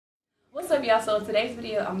What's up, y'all? So in today's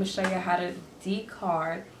video I'm gonna show you how to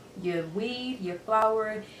decarb your weed, your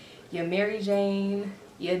flower, your Mary Jane,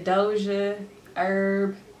 your Doja,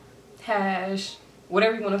 herb, hash,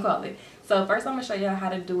 whatever you want to call it. So first I'm gonna show you how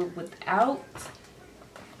to do it without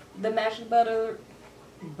the magic butter.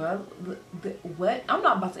 What? I'm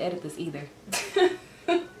not about to edit this either.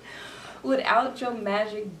 Without your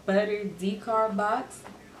magic butter DecarBox.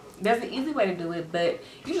 There's an easy way to do it, but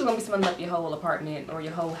you're just gonna be smelling up your whole apartment or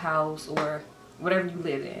your whole house or whatever you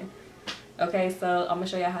live in. Okay, so I'm gonna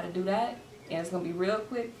show you how to do that, and it's gonna be real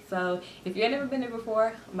quick. So if you've never been there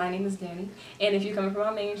before, my name is Danny, and if you're coming from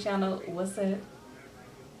my main channel, what's up?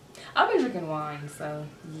 I've been drinking wine, so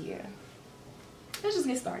yeah. Let's just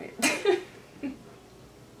get started.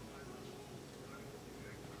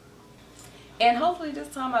 And hopefully this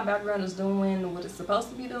time my background is doing what it's supposed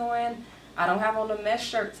to be doing. I don't have on a mesh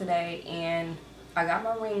shirt today, and I got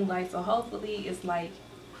my ring light, so hopefully it's like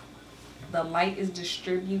the light is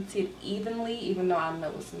distributed evenly, even though I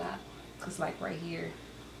know it's not, because like right here,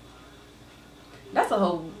 that's a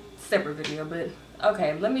whole separate video. But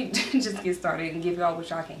okay, let me just get started and give y'all what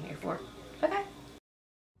y'all came here for. Okay.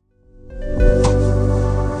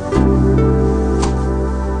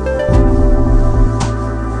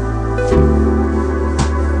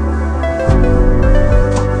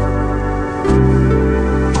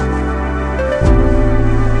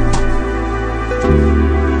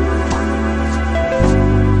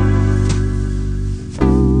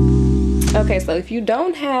 Okay, so if you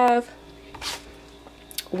don't have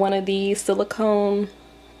one of these silicone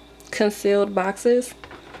concealed boxes,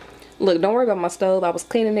 look, don't worry about my stove. I was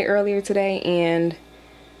cleaning it earlier today, and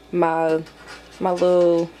my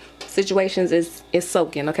little situations is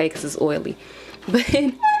soaking, okay, because it's oily.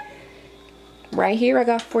 But right here I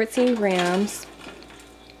got 14 grams,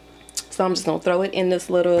 so I'm just gonna throw it in this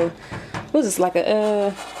little, what is this, like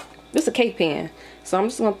a this is a cake pan. So I'm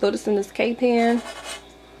just gonna throw this in this cake pan.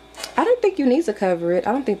 I don't think you need to cover it.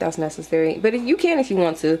 I don't think that's necessary, but you can if you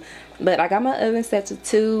want to. But I got my oven set to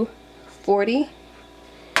 240.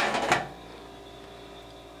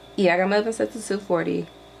 Yeah, I got my oven set to 240,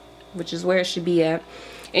 which is where it should be at.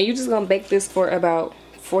 And you're just gonna bake this for about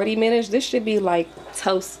 40 minutes. This should be like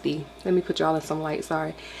toasty. Let me put y'all in some light,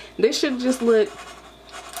 sorry. This should just look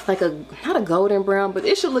like not a golden brown, but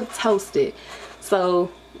it should look toasted.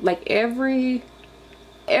 So like every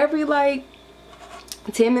like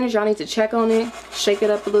 10 minutes y'all need to check on it, shake it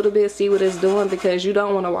up a little bit, see what it's doing, because you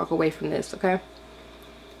don't want to walk away from this. Okay,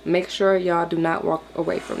 make sure y'all do not walk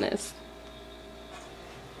away from this.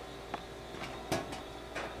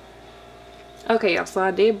 Okay, y'all, so I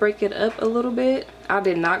did break it up a little bit. I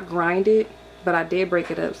did not grind it, but I did break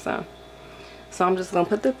it up some. So I'm just gonna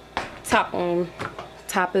put the top on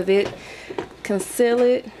top of it, conceal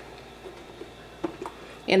it,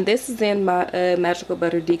 and this is in my Magical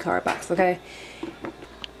Butter DecarBox.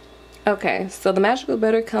 Okay, so the Magical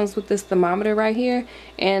Butter comes with this thermometer right here,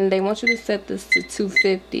 and they want you to set this to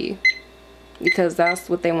 250 because that's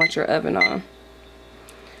what they want your oven on.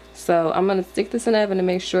 So I'm gonna stick this in the oven to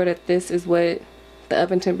make sure that this is what the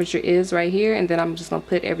oven temperature is right here, and then I'm just gonna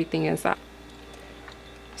put everything inside.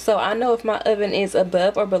 So I know if my oven is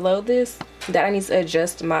above or below this, that I need to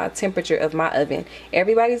adjust my temperature of my oven.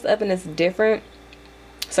 Everybody's oven is different,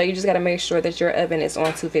 so you just gotta make sure that your oven is on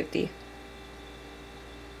 250.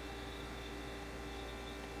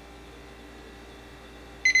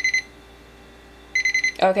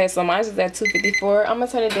 Okay, so mine is at 254. I'm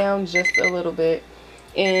gonna turn it down just a little bit.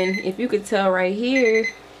 And if you could tell right here,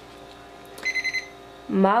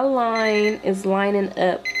 my line is lining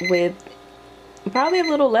up with probably a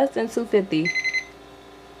little less than 250.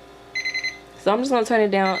 So I'm just gonna turn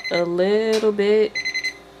it down a little bit.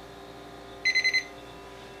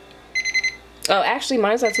 Oh, actually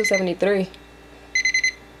mine's at 273.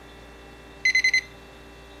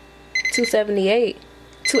 278.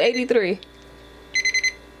 283.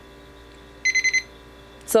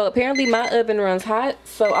 So apparently my oven runs hot,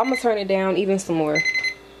 so I'm gonna turn it down even some more.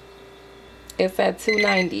 It's at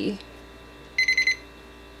 290.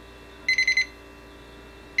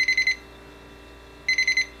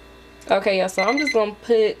 Okay, y'all, so I'm just gonna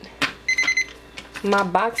put my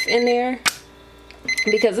box in there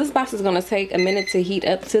because this box is gonna take a minute to heat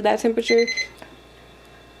up to that temperature.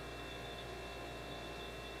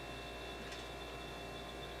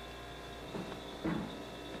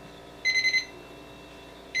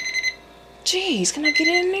 Jeez, can I get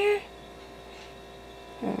it in there?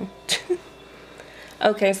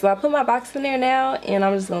 Okay, so I put my box in there now, and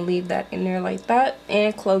I'm just gonna leave that in there like that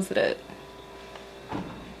and close it up.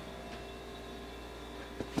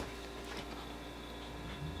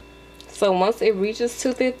 So once it reaches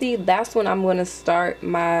 250, that's when I'm going to start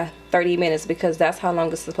my 30 minutes, because that's how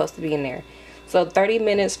long it's supposed to be in there. So 30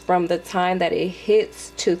 minutes from the time that it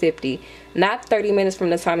hits 250, not 30 minutes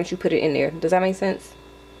from the time that you put it in there. Does that make sense?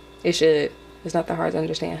 It should. It's not that hard to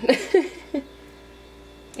understand.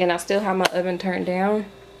 And I still have my oven turned down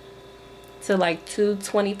to like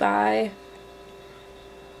 225.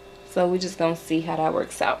 So we're just gonna see how that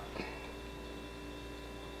works out.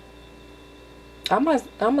 I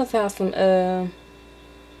must have some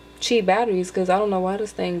cheap batteries, because I don't know why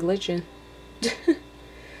this thing glitching.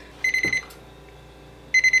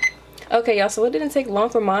 Okay, y'all, so it didn't take long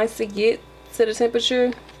for mine to get to the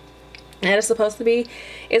temperature that it's supposed to be.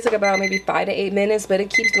 It took about maybe 5 to 8 minutes, but it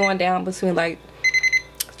keeps going down between like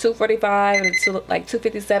 245 and to like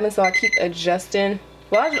 257. So I keep adjusting.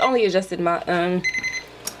 Well, I only adjusted my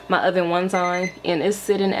my oven one time, and it's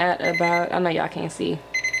sitting at about, I know y'all can't see,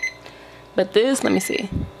 but this, let me see,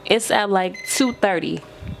 it's at like 230,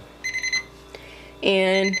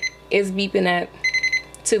 and it's beeping at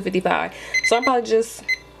 255. So I'm probably just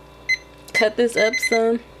cut this up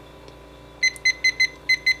some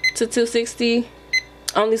to 260,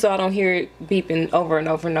 only so I don't hear it beeping over and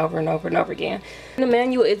over and over and over and over again. In the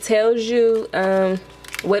manual, it tells you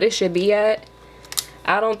what it should be at.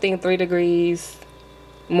 I don't think 3 degrees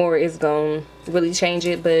more is gonna really change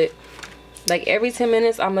it, but like every 10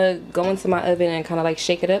 minutes I'm gonna go into my oven and kind of like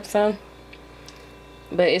shake it up some.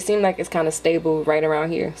 But it seemed like it's kind of stable right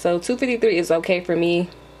around here. So 253 is okay for me,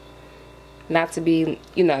 not to be,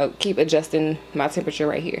 you know, keep adjusting my temperature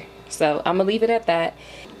right here. So I'm gonna leave it at that.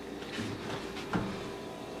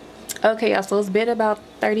 Okay, y'all, so it's been about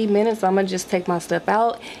 30 minutes. I'm gonna just take my stuff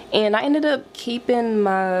out, and I ended up keeping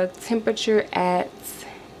my temperature at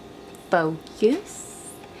focus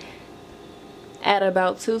at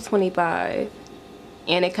about 225,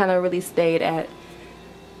 and it kind of really stayed at,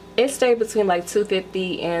 it stayed between like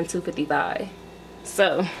 250 and 255.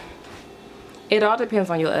 So it all depends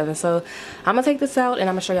on your oven. So I'm gonna take this out and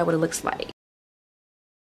I'm gonna show y'all what it looks like.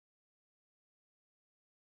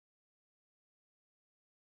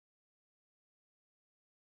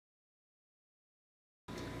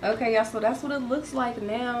 Okay, y'all, so that's what it looks like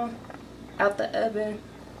now out the oven.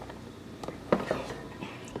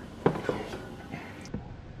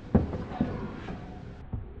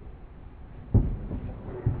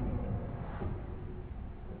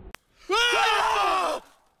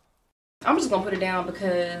 I'm just gonna put it down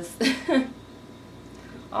because I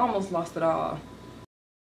almost lost it all.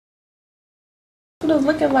 What it's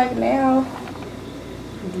looking like now.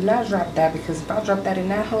 Do not drop that, because if I drop that in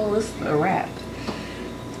that hole, it's a wrap.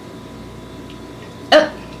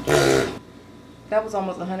 That was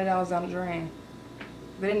almost $100 down the drain.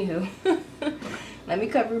 But anywho, let me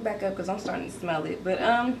cover it back up because I'm starting to smell it. But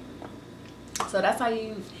so that's how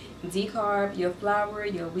you decarb your flower,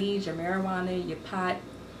 your weed, your marijuana, your pot,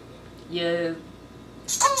 your.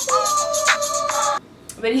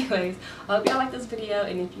 But anyways, I hope y'all like this video,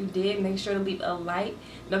 and if you did, make sure to leave a like.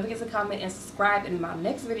 Don't forget to comment and subscribe. In my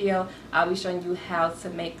next video, I'll be showing you how to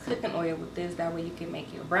make cooking oil with this. That way you can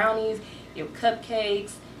make your brownies, your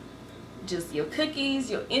cupcakes, just your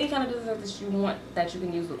cookies, your any kind of dessert that you want that you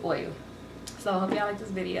can use with oil. So I hope y'all like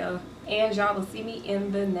this video, and y'all will see me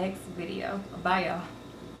in the next video. Bye, y'all.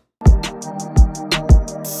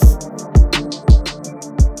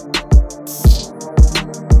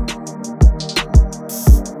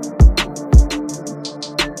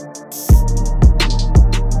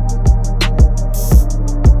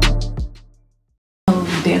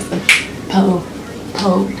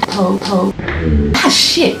 Po. Ah,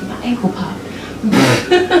 shit, my ankle popped.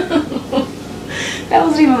 That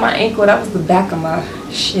wasn't even my ankle, that was the back of my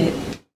shit.